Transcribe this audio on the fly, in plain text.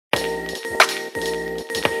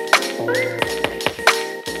Hi,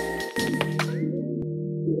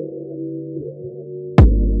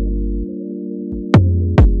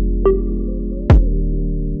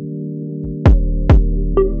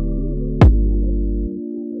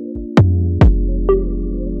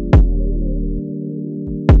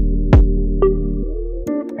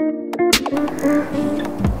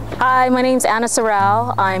 my name's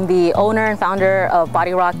Sarao. I'm the owner and founder of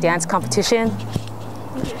Body Rock Dance Competition.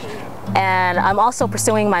 And I'm also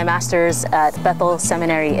pursuing my master's at Bethel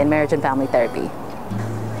Seminary in Marriage and Family Therapy.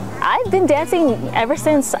 I've been dancing ever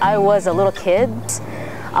since I was a little kid.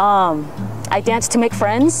 I danced to make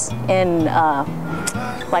friends in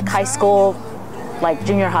like high school, like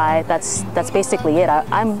junior high. That's basically it.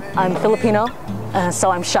 I'm Filipino,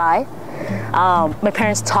 so I'm shy. My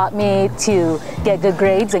parents taught me to get good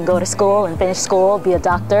grades and go to school and finish school, be a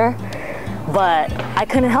doctor, but I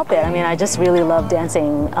couldn't help it. I mean, I just really love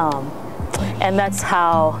dancing, and that's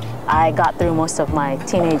how I got through most of my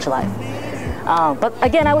teenage life. But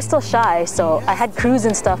again, I was still shy, so I had crews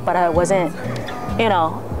and stuff, but I wasn't, you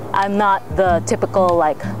know, I'm not the typical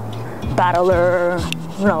like battler,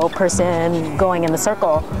 you know, person going in the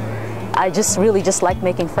circle. I just really like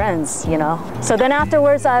making friends, you know. So then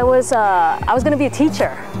afterwards, I was gonna be a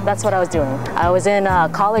teacher. That's what I was doing. I was in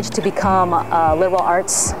college to become a liberal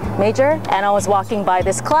arts major, and I was walking by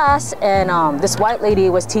this class, and this white lady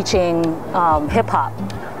was teaching hip hop,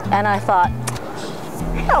 and I thought,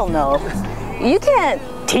 hell no, you can't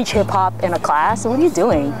teach hip hop in a class. What are you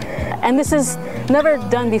doing? And this is never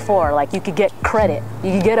done before. Like, you could get credit.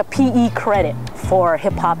 You could get a PE credit for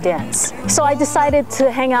hip hop dance. So I decided to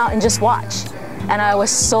hang out and just watch. And I was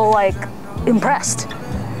so like impressed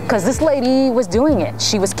because this lady was doing it.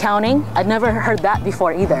 She was counting. I'd never heard that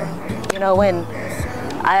before either. You know, when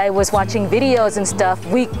I was watching videos and stuff,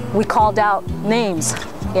 we called out names,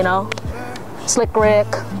 you know, Slick Rick,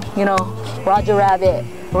 you know, Roger Rabbit,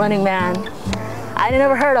 Running Man. I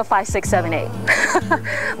never heard of 5, 6, 7, 8.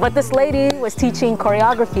 But this lady was teaching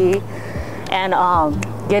choreography and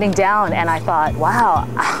getting down, and I thought, wow,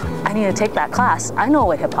 I need to take that class. I know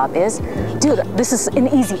what hip hop is. Dude, this is an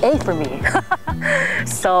easy A for me.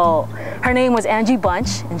 So her name was Angie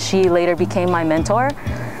Bunch, and she later became my mentor.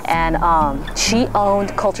 And she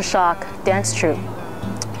owned Culture Shock Dance Troupe,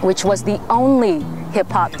 which was the only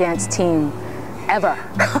hip hop dance team ever.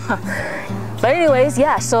 But anyways,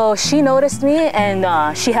 yeah, so she noticed me,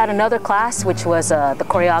 and she had another class, which was the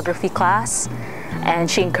choreography class.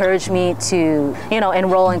 And she encouraged me to, you know,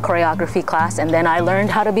 enroll in choreography class, and then I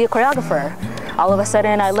learned how to be a choreographer. All of a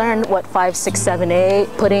sudden, I learned what 5, 6, 7, 8,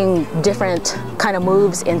 putting different kind of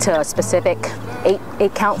moves into a specific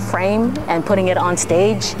 8 count frame and putting it on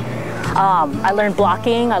stage. I learned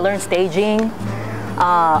blocking, I learned staging,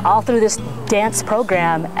 all through this dance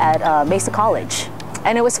program at Mesa College.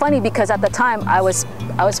 And it was funny because at the time I was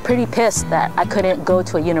pretty pissed that I couldn't go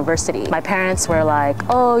to a university. My parents were like,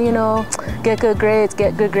 oh, you know, get good grades,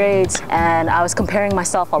 get good grades. And I was comparing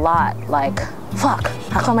myself a lot, like, fuck,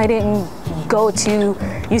 how come I didn't go to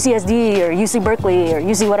UCSD or UC Berkeley or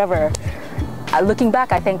UC whatever? Looking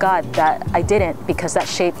back, I thank God that I didn't, because that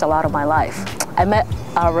shaped a lot of my life. I met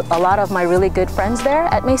a lot of my really good friends there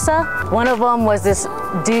at Mesa. One of them was this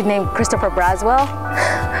dude named Christopher Braswell.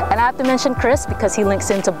 And I have to mention Chris because he links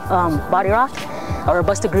into Body Rock, or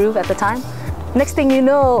Bust a Groove at the time. Next thing you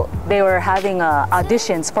know, they were having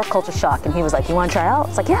auditions for Culture Shock, and he was like, you want to try out?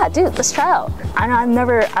 It's like, yeah, dude, let's try out. I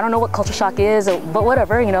don't know what Culture Shock is, but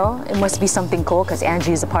whatever, you know, it must be something cool because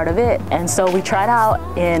Angie is a part of it. And so we tried out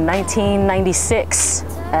in 1996,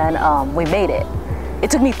 and we made it. It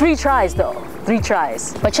took me 3 tries though, 3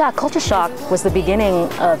 tries. But yeah, Culture Shock was the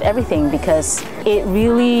beginning of everything because it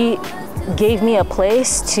really gave me a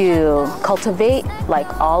place to cultivate like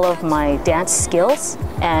all of my dance skills,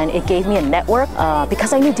 and it gave me a network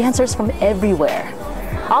because I knew dancers from everywhere.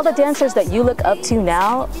 All the dancers that you look up to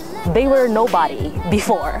now, they were nobody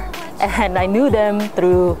before, and I knew them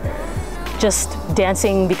through just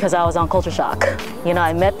dancing because I was on Culture Shock. You know,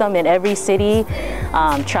 I met them in every city,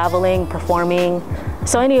 traveling, performing.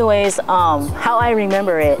 So anyways, how I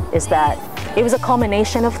remember it is that it was a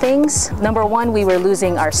culmination of things. Number 1, we were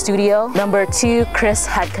losing our studio. Number 2, Chris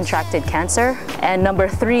had contracted cancer. And number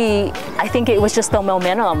 3, I think it was just the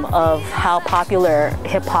momentum of how popular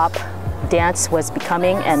hip hop dance was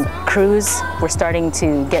becoming, and crews were starting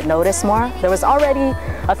to get noticed more. There was already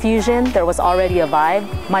a fusion, there was already a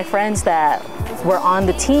vibe. My friends that were on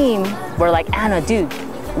the team were like, Anna, dude,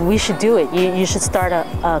 we should do it. You should start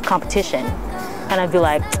a competition. And I'd be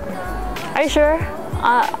like, are you sure?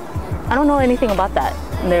 I don't know anything about that.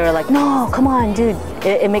 And they were like, no, come on, dude.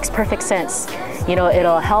 It makes perfect sense. You know,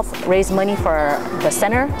 it'll help raise money for the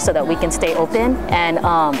center so that we can stay open. And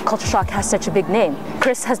Culture Shock has such a big name.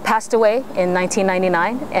 Chris has passed away in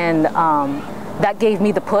 1999, and that gave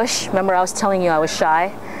me the push. Remember, I was telling you I was shy.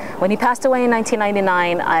 When he passed away in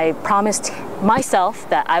 1999, I promised myself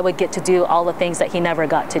that I would get to do all the things that he never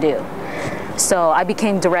got to do. So I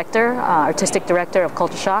became director, artistic director of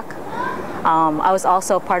Culture Shock. I was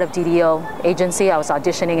also part of DDO agency. I was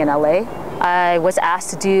auditioning in LA. I was asked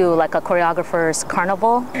to do like a choreographer's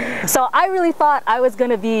carnival. So I really thought I was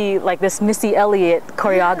gonna be like this Missy Elliott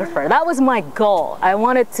choreographer. That was my goal. I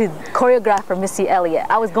wanted to choreograph for Missy Elliott.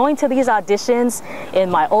 I was going to these auditions in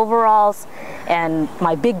my overalls and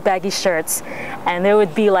my big baggy shirts, and there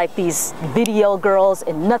would be like these video girls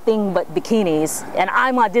in nothing but bikinis, and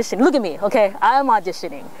I'm auditioning. Look at me, okay? I'm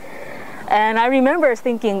auditioning. And I remember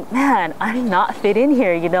thinking, man, I did not fit in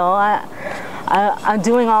here, you know. I'm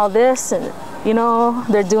doing all this, and you know,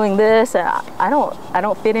 they're doing this, and I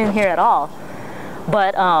don't fit in here at all.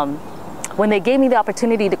 But when they gave me the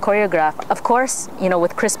opportunity to choreograph, of course, you know,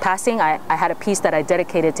 with Chris passing, I had a piece that I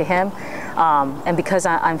dedicated to him, and because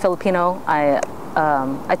I'm Filipino, I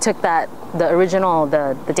took the original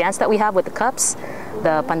the dance that we have with the cups,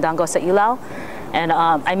 the pandango sa ilaw, and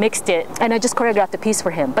I mixed it, and I just choreographed a piece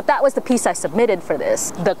for him. But that was the piece I submitted for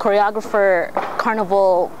this. The choreographer,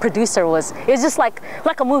 carnival producer it was just like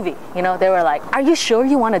a movie, you know. They were like, "Are you sure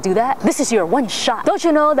you want to do that? This is your one shot. Don't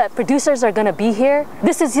you know that producers are gonna be here?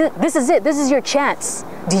 This is it. This is your chance.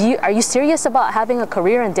 Are you serious about having a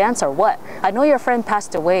career in dance or what? I know your friend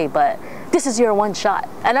passed away, but this is your one shot."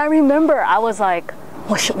 And I remember I was like,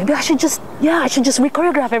 well, maybe I should just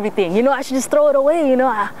re-choreograph everything, you know. I should just throw it away, you know.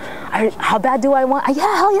 How bad do I want?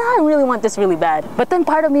 Yeah, hell yeah, I really want this really bad. But then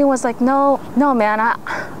part of me was like, no man,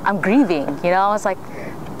 I'm grieving, you know. I was like,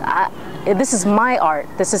 this is my art,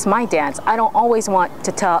 this is my dance. I don't always want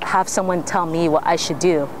to have someone tell me what I should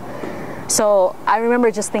do. So I remember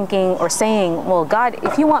just thinking or saying, well, God,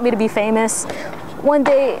 if you want me to be famous, one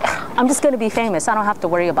day I'm just gonna be famous. I don't have to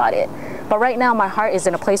worry about it. But right now my heart is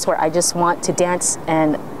in a place where I just want to dance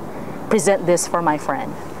and present this for my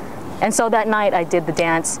friend. And so that night I did the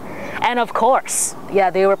dance. And of course, yeah,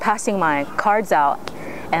 they were passing my cards out.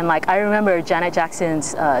 And like, I remember Janet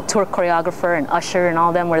Jackson's tour choreographer and Usher and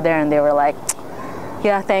all them were there, and they were like,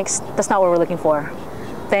 yeah, thanks, that's not what we're looking for.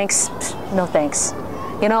 Thanks, no thanks.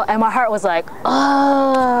 You know, and my heart was like,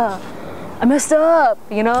 oh, I messed up,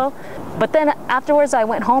 you know? But then afterwards I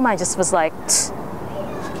went home, I just was like,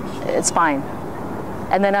 it's fine.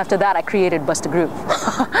 And then after that, I created Bust a Groove.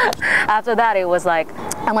 After that, it was like,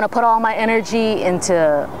 I'm gonna put all my energy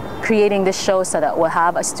into creating this show so that we'll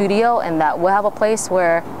have a studio and that we'll have a place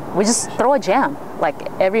where we just throw a jam. Like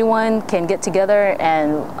everyone can get together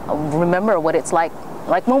and remember what it's like.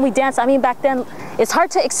 Like when we dance, I mean, back then, it's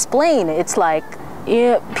hard to explain. It's like,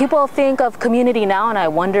 people think of community now, and I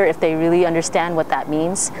wonder if they really understand what that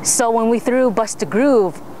means. So when we threw Bust a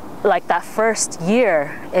Groove, like that first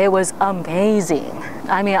year, it was amazing.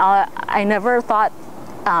 I mean, I never thought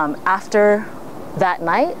after that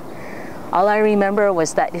night, all I remember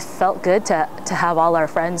was that it felt good to have all our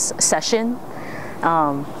friends session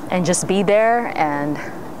and just be there, and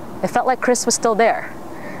it felt like Chris was still there.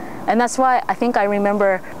 And that's why I think I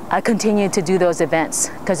remember I continued to do those events,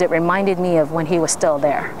 because it reminded me of when he was still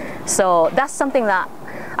there. So that's something that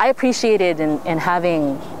I appreciated in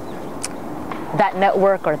having that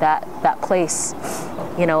network or that place,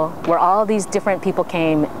 you know, where all these different people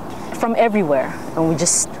came from everywhere, and we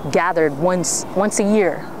just gathered once a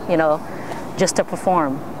year, you know, just to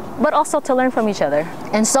perform, but also to learn from each other.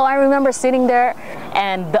 And so I remember sitting there,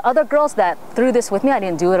 and the other girls that threw this with me, I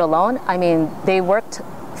didn't do it alone. I mean, they worked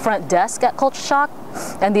front desk at Culture Shock,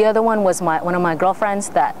 and the other one was one of my girlfriends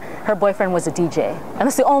that her boyfriend was a DJ. And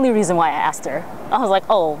that's the only reason why I asked her. I was like,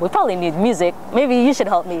 oh, we probably need music. Maybe you should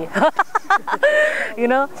help me. You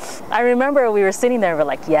know? I remember we were sitting there, we're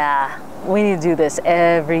like, yeah, we need to do this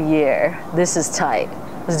every year. This is tight.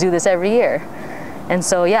 Let's do this every year. And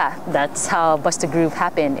so, yeah, that's how Bust a Groove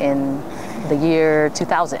happened in the year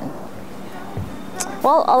 2000.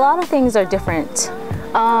 Well, a lot of things are different.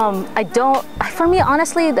 For me,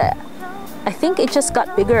 honestly, I think it just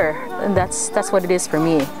got bigger, and that's what it is for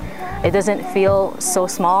me. It doesn't feel so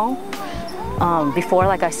small. Before,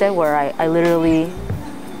 like I said, where I literally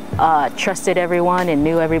trusted everyone and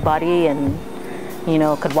knew everybody, and you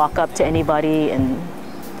know, could walk up to anybody,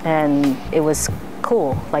 and it was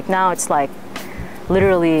cool. Like now, it's like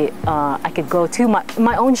literally I could go to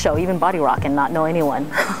my own show, even Body Rock, and not know anyone.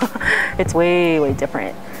 It's way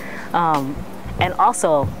different. And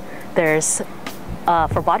also, there's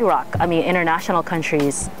for Body Rock, I mean, international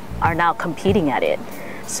countries are now competing at it.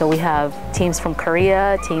 So we have teams from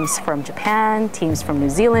Korea, teams from Japan, teams from New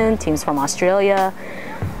Zealand, teams from Australia,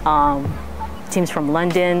 teams from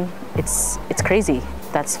London. It's crazy.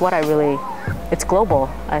 That's what it's global.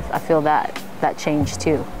 I feel that change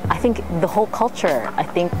too. I think the whole culture, I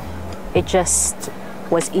think it just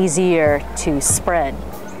was easier to spread,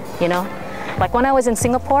 you know? Like when I was in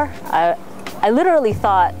Singapore, I literally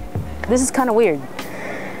thought, this is kind of weird.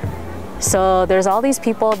 So there's all these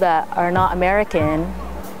people that are not American,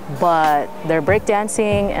 but they're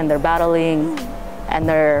breakdancing and they're battling and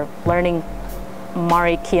they're learning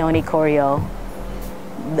Mari Keone choreo.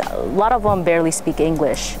 A lot of them barely speak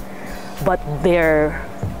English, but they're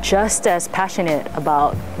just as passionate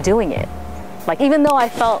about doing it. Like even though I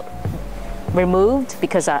felt removed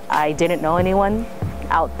because I didn't know anyone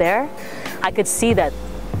out there, I could see that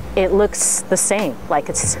it looks the same. Like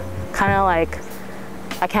it's kind of like,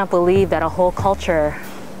 I can't believe that a whole culture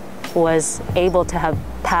was able to have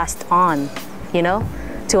passed on, you know,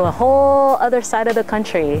 to a whole other side of the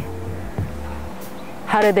country.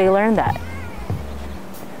 How did they learn that?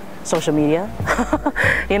 Social media,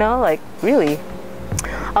 you know, like really.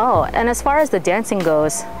 Oh, and as far as the dancing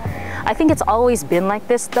goes, I think it's always been like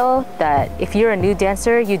this though, that if you're a new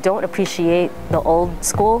dancer, you don't appreciate the old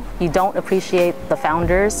school, you don't appreciate the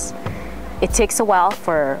founders. It takes a while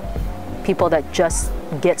for people that just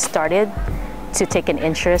get started to take an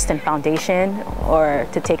interest in foundation or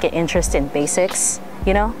to take an interest in basics,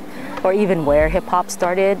 you know, or even where hip hop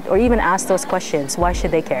started, or even ask those questions. Why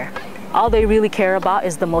should they care? All they really care about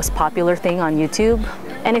is the most popular thing on YouTube.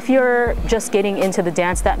 And if you're just getting into the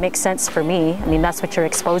dance, that makes sense for me. I mean, that's what you're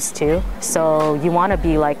exposed to. So you want to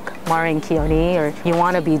be like Mari and Keone, or you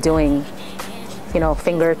want to be doing, you know,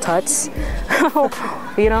 finger tuts,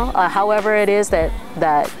 you know, however it is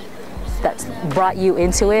that's brought you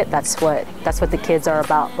into it. That's what the kids are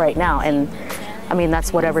about right now. And I mean,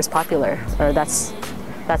 that's whatever's popular, or that's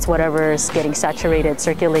whatever's getting saturated,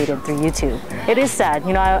 circulated through YouTube. It is sad.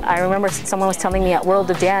 You know, I remember someone was telling me at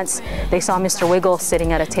World of Dance, they saw Mr. Wiggle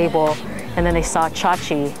sitting at a table, and then they saw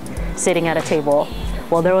Chachi sitting at a table.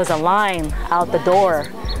 Well, there was a line out the door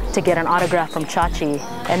to get an autograph from Chachi,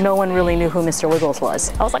 and no one really knew who Mr. Wiggles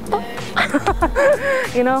was. I was like,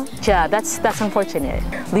 oh. You know? Yeah, that's unfortunate.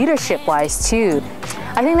 Leadership-wise too,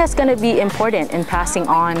 I think that's gonna be important in passing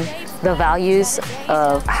on the values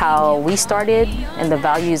of how we started and the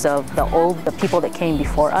values of the people that came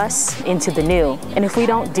before us into the new. And if we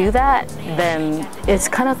don't do that, then it's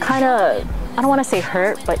kind of, I don't want to say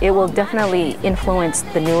hurt, but it will definitely influence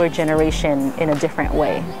the newer generation in a different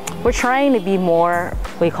way. We're trying to be more,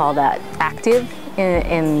 we call that, active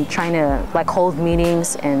in trying to like hold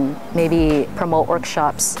meetings and maybe promote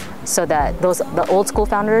workshops so that the old school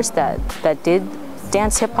founders that did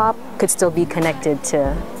dance hip hop could still be connected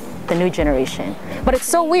to the new generation. But it's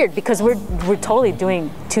so weird because we're totally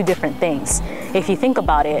doing two different things if you think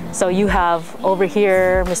about it. So you have over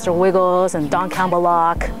here Mr. Wiggles and Don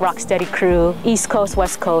Campbellock, Rocksteady crew, East Coast,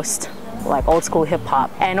 West Coast, like old school hip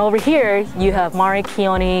hop. And over here you have Mari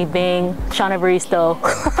Keone, Bing, Shauna Baristo.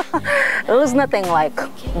 It was nothing like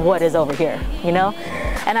what is over here, you know?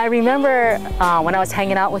 And I remember when I was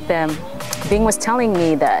hanging out with them, Bing was telling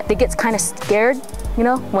me that they get kind of scared, you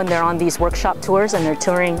know, when they're on these workshop tours and they're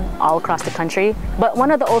touring all across the country. But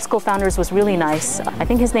one of the old school founders was really nice. I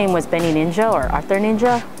think his name was Benny Ninja or Arthur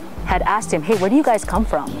Ninja. Had asked him, hey, where do you guys come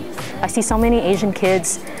from? I see so many Asian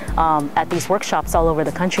kids at these workshops all over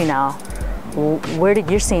the country now. Where did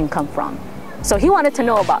your scene come from? So he wanted to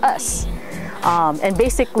know about us. And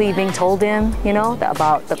basically Bing told him, you know,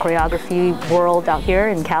 about the choreography world out here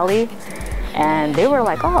in Cali. And they were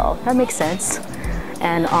like, oh, that makes sense.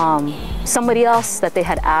 And somebody else that they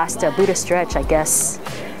had asked, Buddha Stretch, I guess,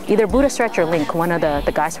 either Buddha Stretch or Link, one of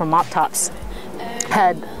the guys from Mop Tops,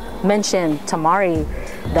 had mentioned to Mari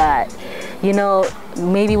that, you know,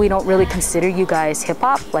 maybe we don't really consider you guys hip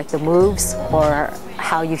hop, like the moves or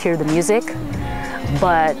how you hear the music,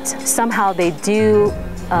 but somehow they do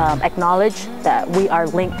acknowledge that we are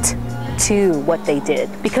linked to what they did.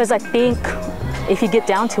 Because I think if you get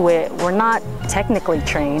down to it, we're not technically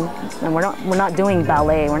trained, and we're not doing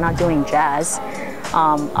ballet, we're not doing jazz.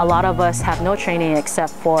 A lot of us have no training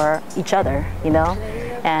except for each other, you know,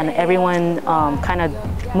 and everyone kind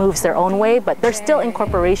of moves their own way, but there's still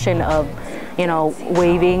incorporation of, you know,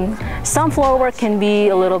 waving. Some floor work can be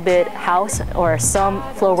a little bit house, or some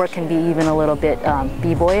floor work can be even a little bit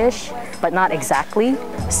b-boyish, but not exactly.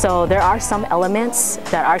 So there are some elements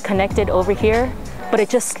that are connected over here, but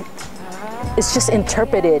it's just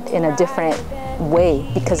interpreted in a different way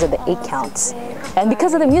because of the 8 counts. And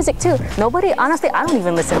because of the music too. Honestly, I don't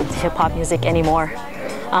even listen to hip hop music anymore.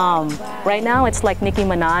 Right now it's like Nicki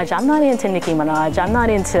Minaj. I'm not into Nicki Minaj. I'm not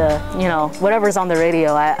into, you know, whatever's on the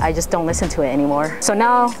radio. I just don't listen to it anymore. So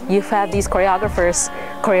now you've had these choreographers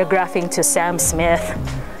choreographing to Sam Smith,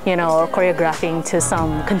 you know, or choreographing to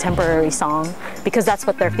some contemporary song because that's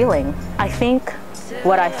what they're feeling. I think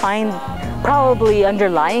what I find probably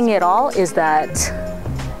underlying it all is that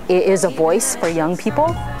it is a voice for young people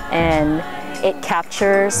and it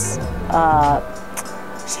captures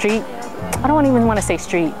street, I don't even want to say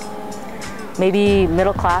street, maybe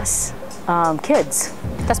middle class kids.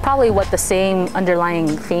 That's probably what the same underlying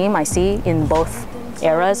theme I see in both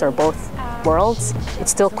eras or both worlds.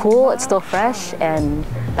 It's still cool, it's still fresh, and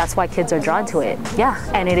that's why kids are drawn to it. Yeah,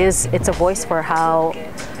 and it's a voice for how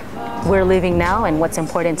we're living now and what's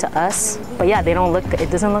important to us. But yeah,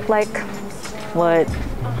 it doesn't look like what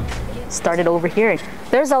started over here.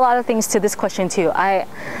 There's a lot of things to this question too.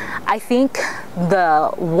 I think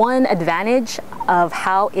the one advantage of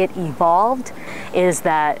how it evolved is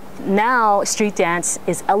that now street dance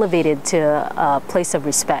is elevated to a place of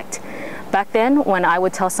respect. Back then, when I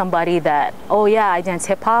would tell somebody that, oh yeah, I dance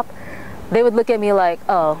hip hop, they would look at me like,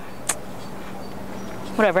 oh,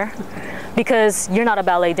 whatever, because you're not a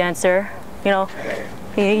ballet dancer, you know,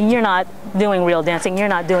 you're not doing real dancing, you're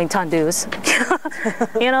not doing tandus.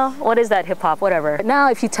 You know, what is that hip hop, whatever. Now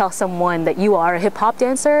if you tell someone that you are a hip hop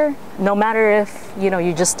dancer, no matter if, you know,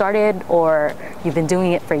 you just started or you've been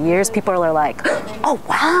doing it for years, people are like, oh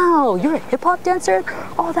wow, you're a hip hop dancer?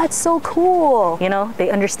 Oh, that's so cool. You know, they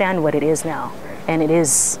understand what it is now, and it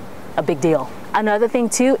is a big deal. Another thing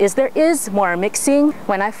too is there is more mixing.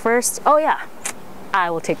 When I first, oh yeah,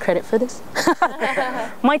 I will take credit for this.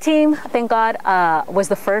 My team, thank God, was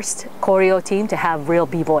the first choreo team to have real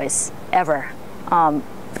b-boys ever on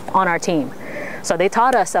our team. So they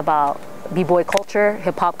taught us about b-boy culture,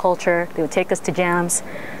 hip-hop culture. They would take us to jams.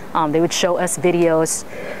 They would show us videos,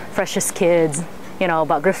 Freshest Kids, you know,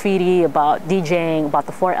 about graffiti, about DJing, about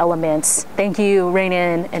the 4 elements. Thank you,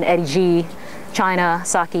 Rainin and Eddie G, China,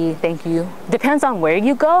 Saki, thank you. Depends on where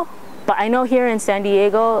you go. But I know here in San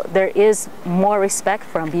Diego, there is more respect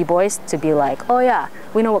from b-boys to be like, oh yeah,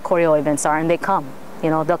 we know what choreo events are, and they come. You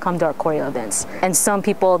know, they'll come to our choreo events. And some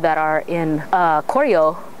people that are in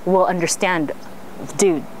choreo will understand,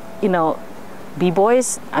 dude, you know,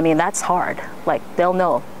 b-boys, I mean, that's hard. Like, they'll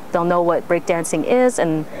know what breakdancing is,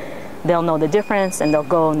 and they'll know the difference, and they'll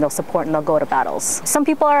go and they'll support and they'll go to battles. Some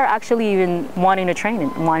people are actually even wanting to train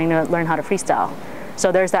and wanting to learn how to freestyle.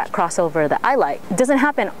 So there's that crossover that I like. It doesn't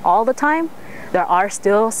happen all the time. There are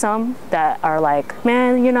still some that are like,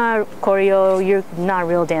 man, you're not choreo, you're not a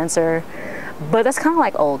real dancer. But that's kind of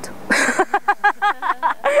like old.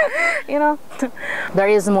 You know? There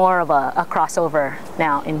is more of a crossover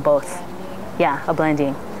now in both. Yeah, a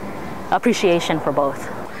blending. Appreciation for both.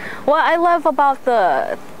 What I love about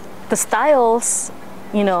the styles,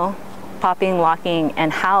 you know, popping, locking,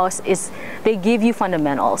 and house is they give you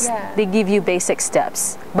fundamentals. Yeah. They give you basic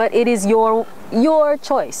steps, but it is your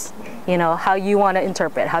choice, you know, how you want to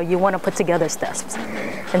interpret, how you want to put together steps.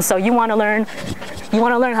 And so you want to learn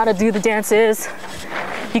how to do the dances.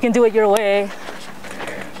 You can do it your way.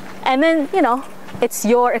 And then, you know, it's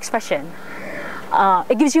your expression.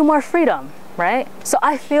 It gives you more freedom, right? So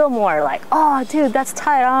I feel more like, oh, dude, that's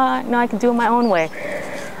tight. No, I can do it my own way.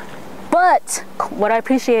 But what I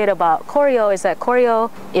appreciate about choreo is that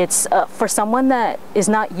choreo, it's for someone that is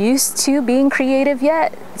not used to being creative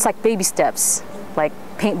yet, it's like baby steps, like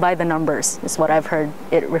paint by the numbers is what I've heard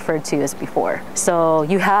it referred to as before. So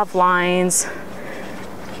you have lines,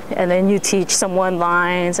 and then you teach someone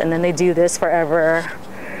lines, and then they do this forever,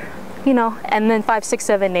 you know, and then 5, 6,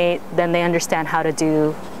 7, 8, then they understand how to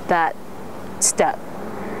do that step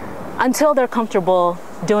until they're comfortable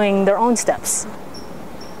doing their own steps.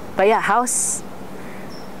 But yeah, house,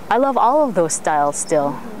 I love all of those styles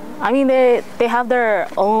still. I mean, they have their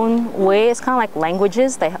own way. It's kind of like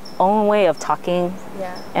languages, their own way of talking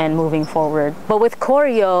and moving forward. But with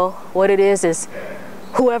choreo, what it is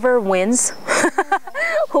whoever wins,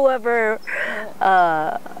 whoever,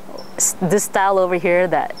 this style over here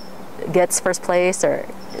that gets first place or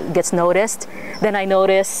gets noticed, then I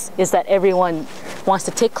notice is that everyone wants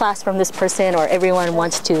to take class from this person, or everyone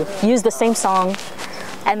wants to use the same song.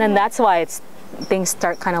 And then that's why things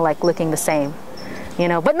start kind of like looking the same, you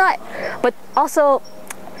know, but also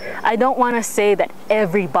I don't want to say that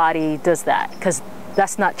everybody does that, because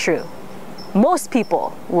that's not true. Most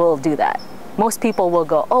people will do that. Most people will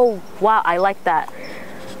go, oh, wow, I like that.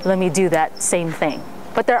 Let me do that same thing.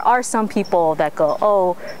 But there are some people that go,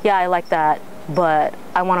 oh, yeah, I like that, but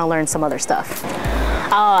I want to learn some other stuff.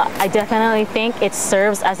 I definitely think it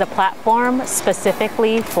serves as a platform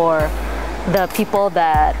specifically for the people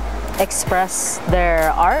that express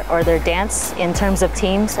their art or their dance in terms of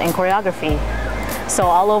teams and choreography. So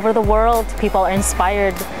all over the world, people are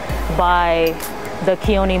inspired by the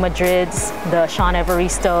Keone Madrids, the Sean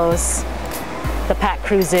Evaristos, the Pat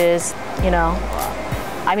Cruzes, you know.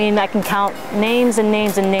 I mean, I can count names and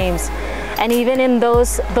names and names. And even in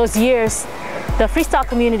those years, the freestyle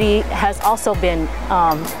community has also been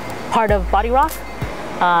part of Body Rock.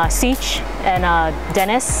 Seach and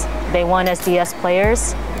Dennis, they won as DS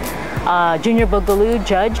players. Junior Boogaloo,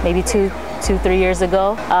 judge, maybe two, 3 years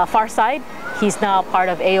ago. Farside, he's now part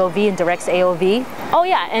of AOV and directs AOV. Oh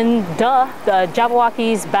yeah, and the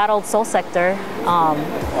Jabberwockies battled Soul Sector.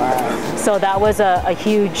 So that was a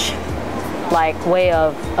huge way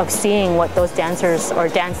of seeing what those dancers or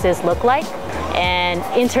dances look like. And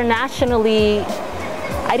internationally,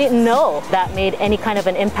 I didn't know that made any kind of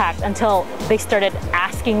an impact until they started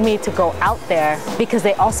asking me to go out there because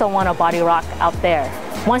they also want a Body Rock out there.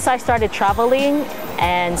 Once I started traveling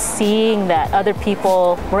and seeing that other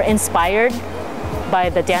people were inspired by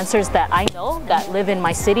the dancers that I know that live in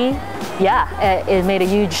my city, yeah, it made a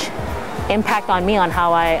huge impact on me on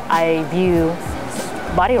how I view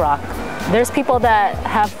Body Rock. There's people that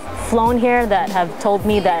have flown here that have told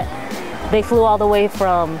me that they flew all the way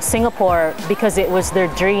from Singapore because it was their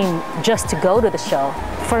dream just to go to the show.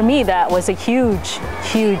 For me, that was a huge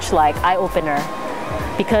eye-opener,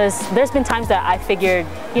 because there's been times that I figured,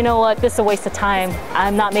 you know what, this is a waste of time.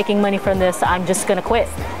 I'm not making money from this. I'm just gonna quit.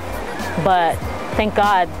 But thank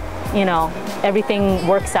God, you know, everything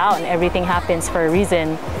works out and everything happens for a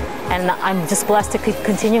reason. And I'm just blessed to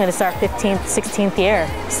continue. This is our 15th, 16th year.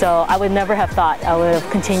 So I would never have thought I would have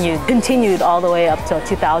continued all the way up till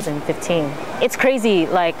 2015. It's crazy,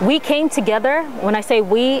 we came together. When I say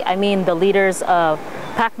we, I mean the leaders of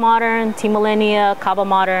Pac Modern, Team Millennia, Kaba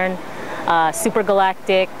Modern, Super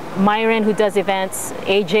Galactic, Myron, who does events,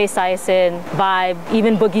 AJ Syson, Vibe,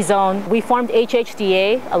 even Boogie Zone. We formed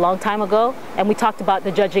HHDA a long time ago, and we talked about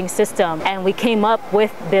the judging system, and we came up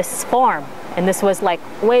with this form. And this was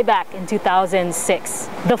way back in 2006.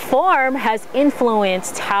 The form has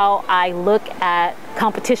influenced how I look at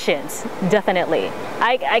competitions, definitely.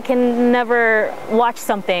 I can never watch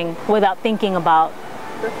something without thinking about,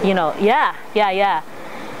 you know, yeah.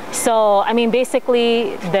 So, I mean,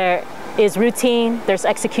 basically there is routine, there's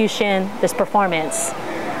execution, there's performance.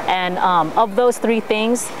 And of those three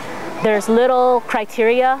things, there's little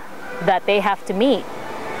criteria that they have to meet.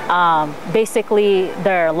 Basically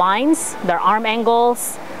their lines, their arm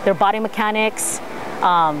angles, their body mechanics,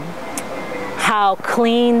 how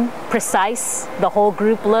clean, precise the whole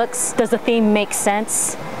group looks. Does the theme make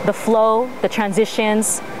sense? The flow, the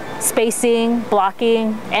transitions, spacing,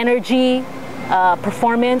 blocking, energy,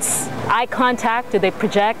 performance, eye contact, do they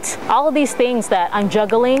project? All of these things that I'm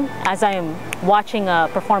juggling as I'm watching a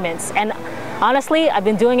performance. And honestly, I've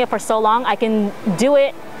been doing it for so long, I can do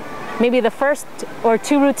it. Maybe the first or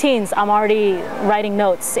two routines, I'm already writing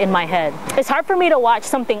notes in my head. It's hard for me to watch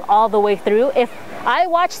something all the way through. If I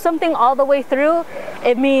watch something all the way through,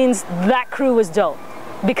 it means that crew was dope,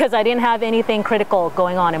 because I didn't have anything critical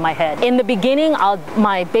going on in my head. In the beginning,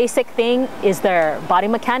 my basic thing is their body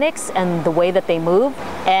mechanics and the way that they move.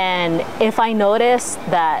 And if I notice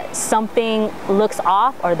that something looks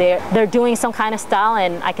off, or they're doing some kind of style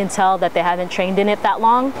and I can tell that they haven't trained in it that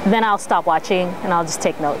long, then I'll stop watching and I'll just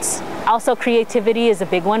take notes. Also, creativity is a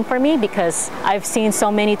big one for me, because I've seen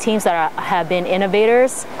so many teams that have been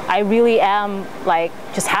innovators. I really am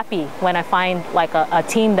just happy when I find a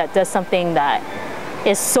team that does something that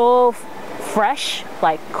is so fresh,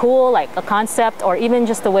 cool, a concept, or even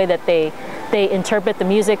just the way that they interpret the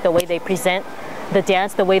music, the way they present the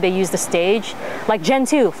dance, the way they use the stage. Like Gen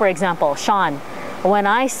 2, for example, Sean. When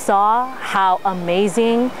I saw how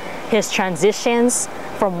amazing his transitions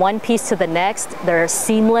from one piece to the next, they're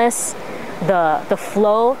seamless, the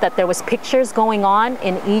flow, that there was pictures going on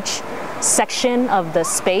in each section of the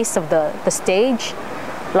space of the stage,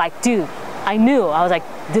 dude, I knew, I was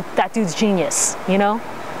that dude's genius, you know?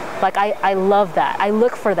 I love that. I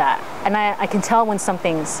look for that. And I can tell when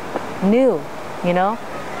something's new, you know?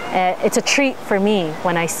 It's a treat for me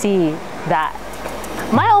when I see that.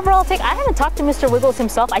 My overall take, I haven't talked to Mr. Wiggles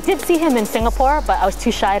himself. I did see him in Singapore, but I was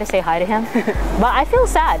too shy to say hi to him. But I feel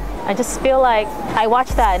sad. I just feel like I watch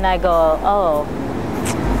that and I go, oh,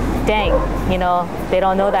 dang, you know, they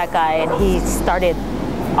don't know that guy, and he started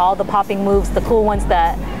all the popping moves, the cool ones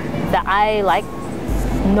that I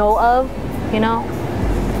know of, you know,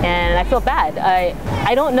 and I feel bad.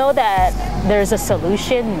 I don't know that there's a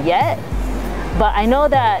solution yet, but I know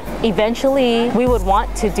that eventually we would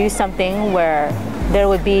want to do something where there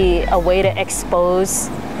would be a way to expose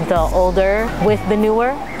the older with the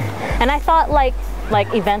newer. And I thought like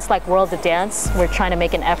events like World of Dance, we're trying to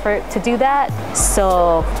make an effort to do that.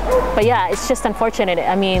 So, but yeah, it's just unfortunate.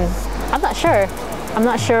 I mean, I'm not sure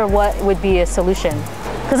what would be a solution.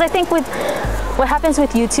 Because I think what happens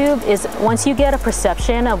with YouTube is once you get a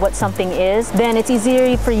perception of what something is, then it's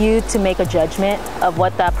easier for you to make a judgment of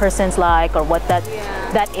what that person's like, or what that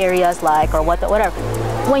area is like, or whatever.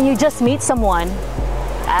 When you just meet someone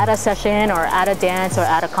at a session or at a dance or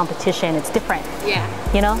at a competition, it's different. Yeah.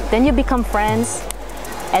 You know, then you become friends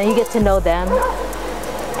and you get to know them,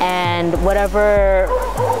 and whatever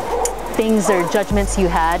things or judgments you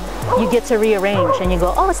had, you get to rearrange and you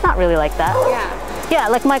go, oh, it's not really like that. Yeah. Yeah,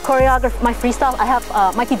 like my choreographer, my freestyle, I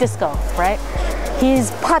have Mikey Disco, right?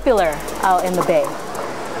 He's popular out in the Bay.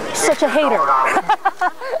 Such a hater.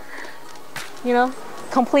 You know,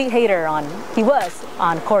 complete hater he was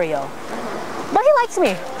on choreo. But he likes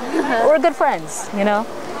me. We're good friends, you know?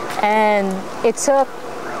 And it took,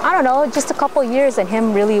 I don't know, just a couple years and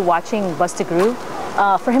him really watching Bust a Groove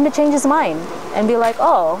for him to change his mind and be like,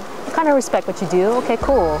 oh, I kind of respect what you do. Okay,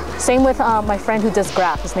 cool. Same with my friend who does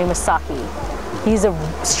graph. His name is Saki. He's a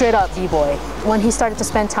straight up b-boy. When he started to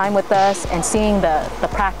spend time with us and seeing the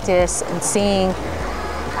practice and seeing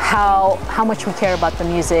how much we care about the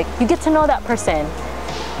music, you get to know that person.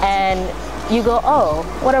 And you go, oh,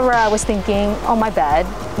 whatever I was thinking, oh, my bad.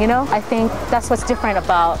 You know, I think that's what's different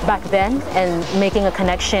about back then and making a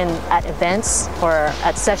connection at events or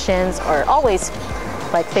at sessions or always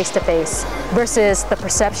like face-to-face versus the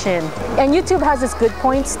perception. And YouTube has its good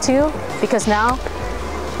points too, because now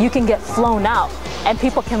you can get flown out and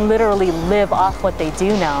people can literally live off what they do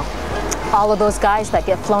now. All of those guys that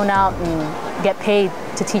get flown out and get paid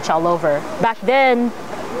to teach all over. Back then,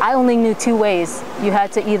 I only knew two ways. You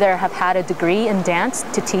had to either have had a degree in dance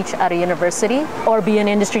to teach at a university or be an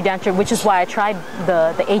industry dancer, which is why I tried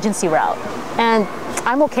the agency route. And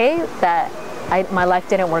I'm okay that my life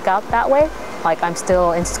didn't work out that way. Like, I'm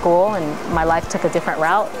still in school and my life took a different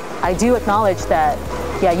route. I do acknowledge that,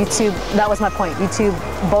 yeah, YouTube, that was my point. YouTube,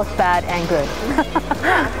 both bad and good.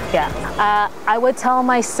 Yeah. I would tell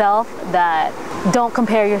myself that don't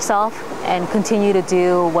compare yourself and continue to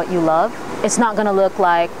do what you love. It's not gonna look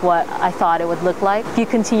like what I thought it would look like. If you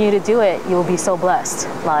continue to do it, you'll be so blessed.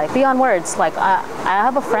 Like, beyond words, like I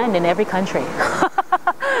have a friend in every country.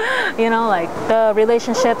 You know, like the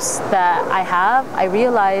relationships that I have, I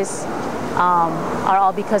realize are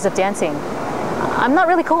all because of dancing. I'm not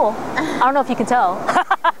really cool. I don't know if you can tell.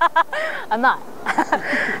 I'm not.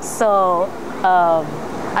 So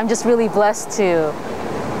I'm just really blessed to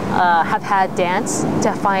have had dance,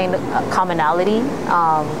 to find commonality,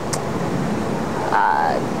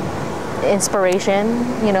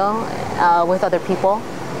 inspiration, you know, with other people,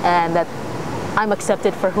 and that I'm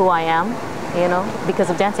accepted for who I am, you know, because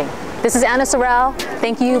of dancing. This is Anna Sarao.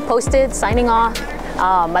 Thank you, Posted, signing off.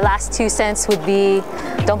 My last 2 cents would be,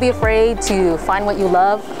 don't be afraid to find what you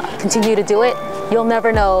love, continue to do it. You'll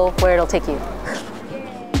never know where it'll take you.